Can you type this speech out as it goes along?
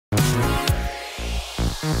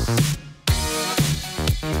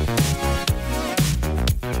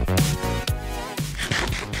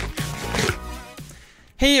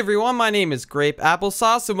Hey everyone, my name is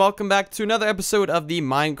Grapeapplesauce and welcome back to another episode of the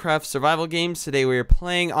Minecraft survival games. Today we are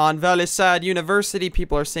playing on Televisor University.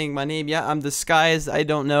 People are saying my name. Yeah, I'm disguised. I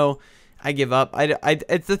don't know. I give up.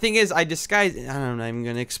 It's the thing is I disguise. I don't know. I'm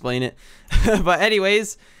going to explain it. But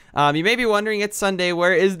anyways, you may be wondering, it's Sunday.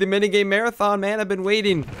 Where is the minigame marathon, man? I've been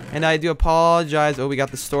waiting and I do apologize. Oh, we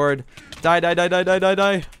got the stored. Die, die, die, die, die, die,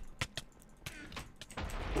 die.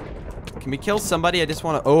 Can we kill somebody? I just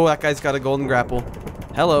want to. Oh, that guy's got a golden grapple.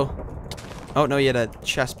 Hello. Oh, no, you had a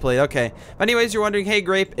chest plate. Okay. But anyways, you're wondering, hey,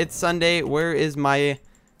 Grape, it's Sunday. Where is my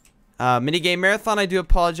minigame marathon? I do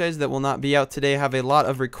apologize. That will not be out today. I have a lot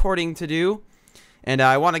of recording to do. And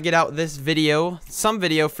I want to get out this video, some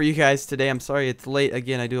video for you guys today. I'm sorry it's late.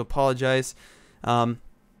 Again, I do apologize. But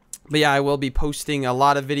yeah, I will be posting a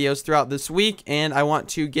lot of videos throughout this week. And I want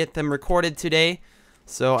to get them recorded today.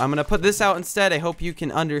 So I'm going to put this out instead. I hope you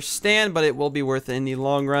can understand, but it will be worth it in the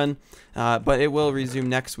long run. But it will resume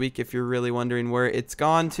next week if you're really wondering where it's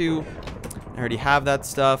gone to. I already have that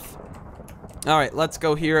stuff. Alright, let's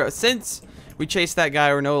go here. Since we chased that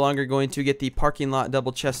guy, we're no longer going to get the parking lot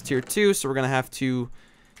double chest tier 2. So we're going to have to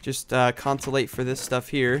just consolate for this stuff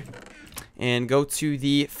here. And go to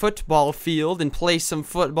the football field and play some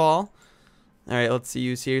football. Alright, let's see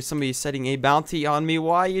who's here. Somebody's setting a bounty on me.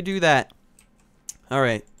 Why you do that?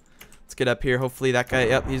 Alright, let's get up here. Hopefully that guy,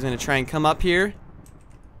 yep, he's going to try and come up here.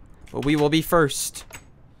 But we will be first.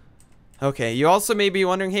 Okay, you also may be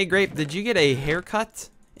wondering, hey, Grape, did you get a haircut?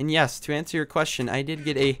 And yes, to answer your question, I did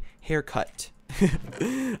get a haircut.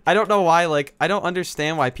 I don't know why, like, I don't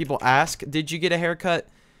understand why people ask, did you get a haircut?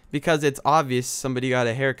 Because it's obvious somebody got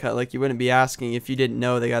a haircut. Like, you wouldn't be asking if you didn't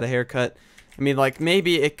know they got a haircut. I mean, like,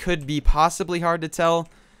 maybe it could be possibly hard to tell.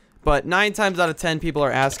 But 9 times out of 10, people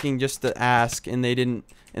are asking just to ask, and they didn't,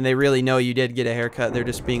 and they really know you did get a haircut. They're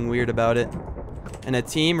just being weird about it. And a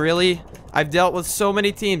team, really? I've dealt with so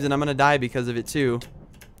many teams, and I'm gonna die because of it too.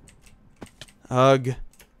 Ugh.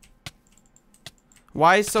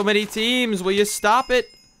 Why so many teams? Will you stop it?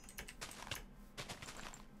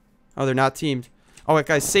 Oh, they're not teamed. Oh, that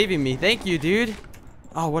guy's saving me. Thank you, dude.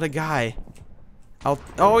 Oh, what a guy.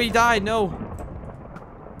 Oh, he died. No.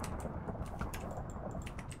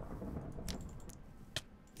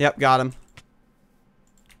 Yep, got him.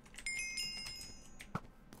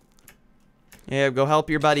 Yeah, go help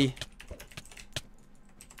your buddy.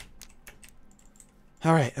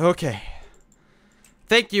 Alright, okay.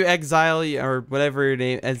 Thank you, Exile, or whatever your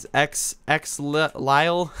name is,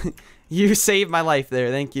 Lyle. You saved my life there,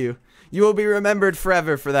 thank you. You will be remembered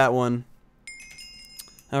forever for that one.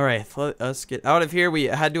 Alright, let us get out of here. We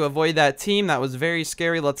had to avoid that team. That was very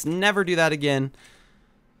scary. Let's never do that again.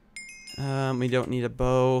 We don't need a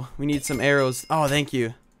bow. We need some arrows. Oh, thank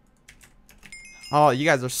you. Oh, you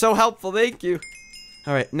guys are so helpful. Thank you.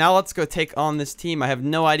 Alright, now let's go take on this team. I have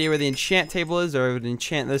no idea where the enchant table is, or I would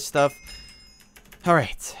enchant this stuff.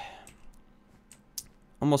 Alright.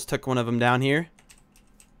 Almost took one of them down here.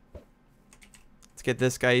 Let's get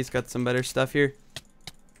this guy. He's got some better stuff here.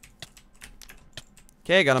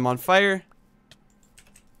 Okay, got him on fire.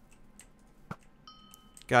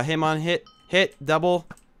 Got him on hit. Hit. Double.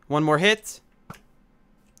 One more hit.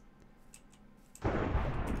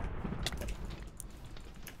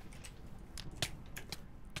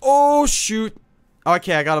 Oh, shoot.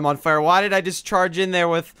 Okay, I got him on fire. Why did I just charge in there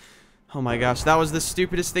with... Oh, my gosh. That was the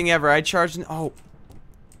stupidest thing ever. I charged in... Oh.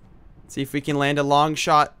 Let's see if we can land a long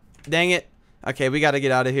shot. Dang it. Okay, we got to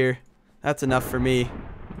get out of here. That's enough for me.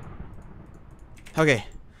 Okay.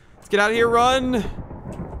 Let's get out of here. Run.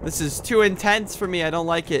 This is too intense for me. I don't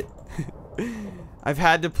like it. I've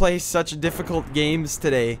had to play such difficult games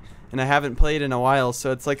today, and I haven't played in a while,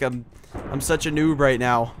 so it's like I'm such a noob right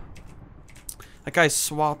now. That guy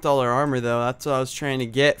swapped all our armor, though. That's what I was trying to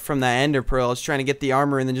get from that ender pearl. I was trying to get the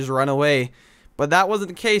armor and then just run away. But that wasn't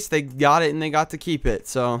the case. They got it and they got to keep it,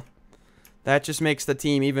 so that just makes the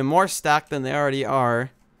team even more stacked than they already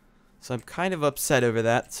are. So I'm kind of upset over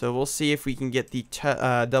that. So we'll see if we can get the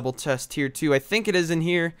double chest tier 2. I think it is in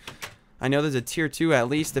here. I know there's a tier 2 at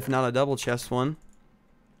least, if not a double chest one.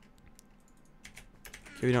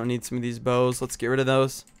 Okay, we don't need some of these bows. Let's get rid of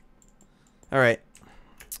those. Alright.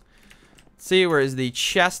 Let's see, where is the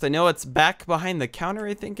chest? I know it's back behind the counter,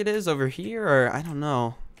 I think it is. Over here, or I don't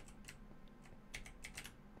know.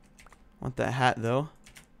 Want that hat, though.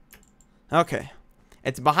 Okay.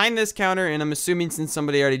 It's behind this counter, and I'm assuming since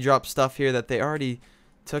somebody already dropped stuff here that they already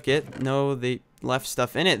took it. No, they left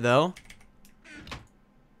stuff in it, though.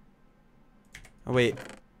 Oh, wait.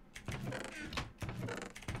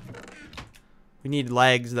 We need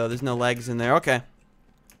legs, though. There's no legs in there. Okay.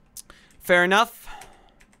 Fair enough.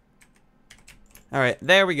 Alright,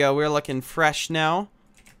 there we go. We're looking fresh now.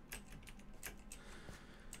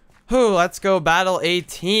 Whew, let's go battle a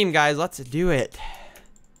team, guys. Let's do it.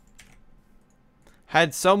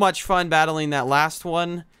 Had so much fun battling that last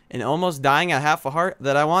one and almost dying at half a heart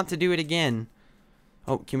that I want to do it again.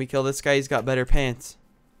 Oh, can we kill this guy? He's got better pants.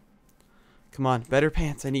 Come on, better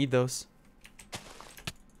pants. I need those.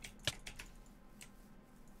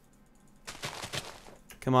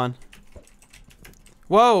 Come on.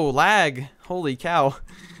 Whoa, lag. Holy cow.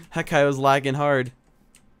 That guy was lagging hard.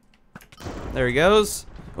 There he goes.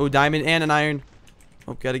 Oh, diamond and an iron.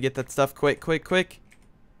 Oh, gotta get that stuff quick, quick, quick.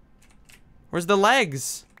 Where's the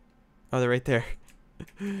legs? Oh, they're right there.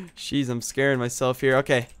 Jeez, I'm scaring myself here.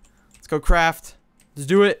 Okay, let's go craft. Let's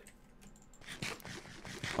do it.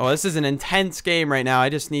 Oh, this is an intense game right now. I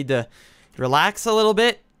just need to relax a little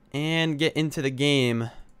bit and get into the game.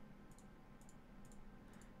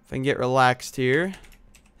 If I can get relaxed here.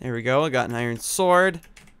 There we go. I got an iron sword.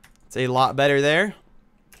 It's a lot better there.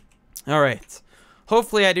 Alright.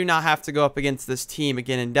 Hopefully I do not have to go up against this team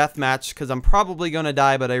again in deathmatch, because I'm probably going to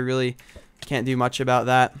die, but I really can't do much about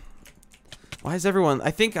that. Why is everyone... I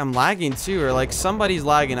think I'm lagging too, or like somebody's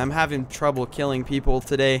lagging. I'm having trouble killing people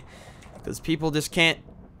today, because people just can't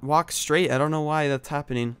walk straight. I don't know why that's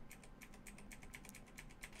happening.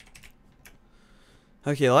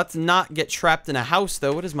 Okay, let's not get trapped in a house,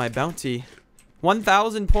 though. What is my bounty?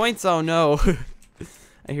 1,000 points? Oh, no.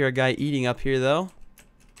 I hear a guy eating up here, though.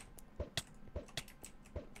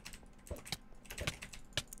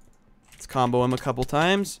 Let's combo him a couple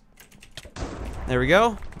times. There we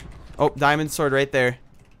go. Oh, diamond sword right there.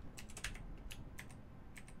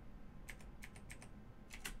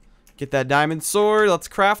 Get that diamond sword. Let's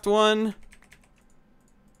craft one.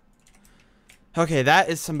 Okay, that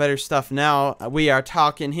is some better stuff now. We are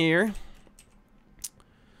talking here.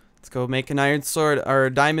 Let's go make an iron sword or a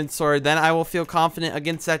diamond sword. Then I will feel confident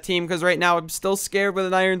against that team, because right now I'm still scared with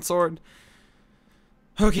an iron sword.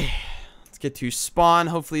 Okay, let's get to spawn.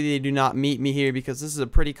 Hopefully they do not meet me here, because this is a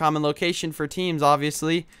pretty common location for teams,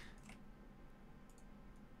 obviously.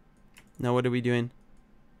 Now, what are we doing?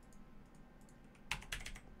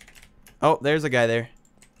 Oh, there's a guy there.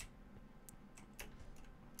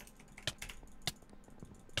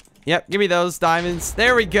 Yep, give me those diamonds.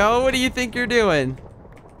 There we go. What do you think you're doing?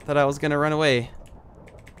 Thought I was gonna run away.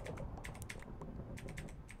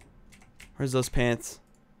 Where's those pants?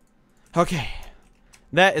 Okay.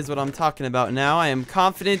 That is what I'm talking about now. I am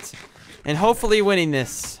confident and hopefully winning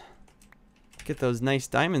this. Get those nice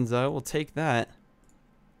diamonds though. We'll take that.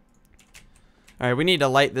 Alright, we need to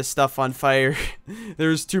light this stuff on fire.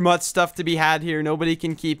 There's too much stuff to be had here. Nobody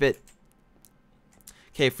can keep it.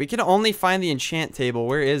 Okay, if we can only find the enchant table,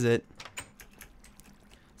 where is it?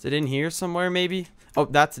 Is it in here somewhere, maybe? Oh,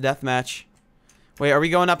 that's a deathmatch. Wait, are we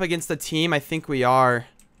going up against a team? I think we are.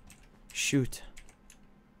 Shoot.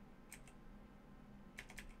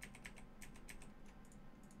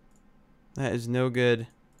 That is no good.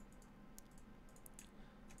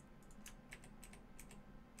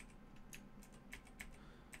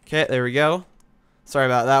 Okay, there we go. Sorry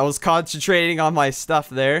about that. I was concentrating on my stuff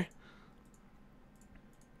there.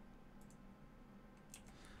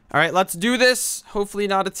 Alright, let's do this. Hopefully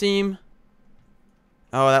not a team.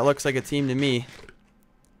 Oh, that looks like a team to me.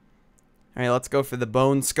 Alright, let's go for the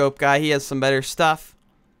bone scope guy. He has some better stuff.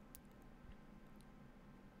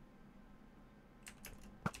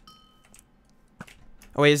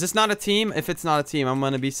 Oh, wait, is this not a team? If it's not a team, I'm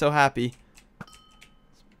going to be so happy.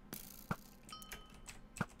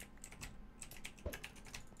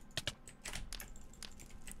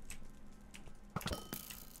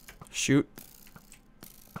 Shoot.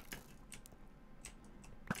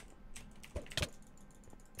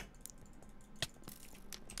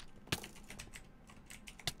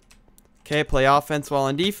 Okay, play offense while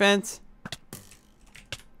on defense.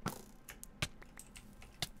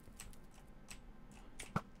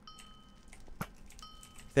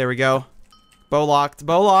 There we go. Bow locked.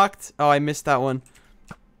 Bow locked. Oh, I missed that one.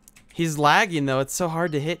 He's lagging, though. It's so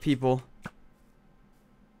hard to hit people.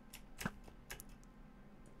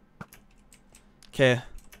 Okay.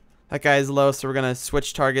 That guy's low, so we're going to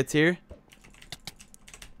switch targets here.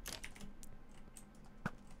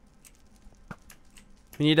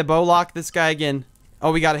 We need to bow lock this guy again.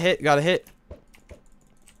 Oh, we got a hit. Got a hit.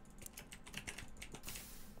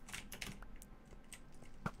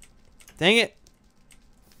 Dang it.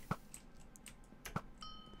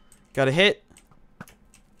 Got a hit.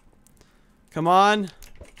 Come on.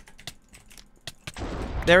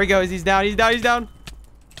 There he goes. He's down. He's down. He's down.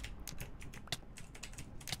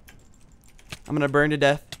 I'm gonna burn to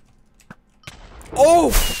death. Oh!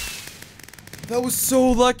 That was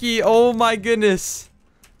so lucky. Oh my goodness.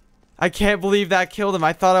 I can't believe that killed him.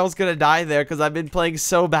 I thought I was gonna die there because I've been playing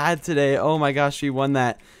so bad today. Oh my gosh, we won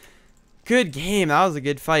that. Good game. That was a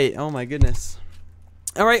good fight. Oh my goodness.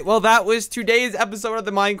 Alright, well that was today's episode of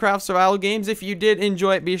the Minecraft Survival Games. If you did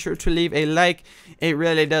enjoy it, be sure to leave a like. It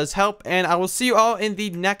really does help. And I will see you all in the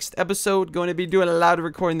next episode. Going to be doing a lot of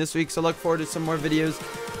recording this week, so look forward to some more videos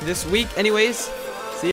this week. Anyways,